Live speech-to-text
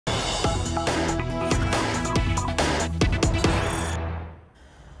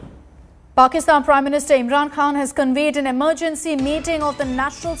Pakistan Prime Minister Imran Khan has convened an emergency meeting of the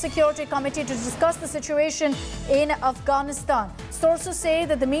National Security Committee to discuss the situation in Afghanistan. Sources say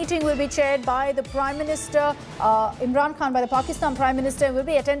that the meeting will be chaired by the Prime Minister Imran Khan, by the Pakistan Prime Minister, and will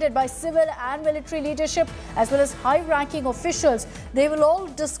be attended by civil and military leadership as well as high-ranking officials. They will all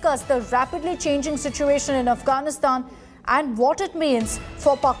discuss the rapidly changing situation in Afghanistan and what it means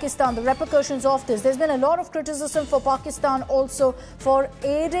for Pakistan, the repercussions of this. There's been a lot of criticism for Pakistan also for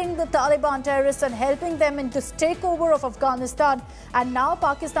aiding the Taliban terrorists and helping them in this takeover of Afghanistan. And now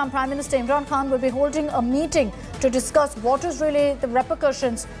Pakistan Prime Minister Imran Khan will be holding a meeting to discuss what is really the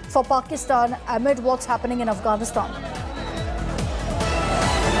repercussions for Pakistan amid what's happening in Afghanistan.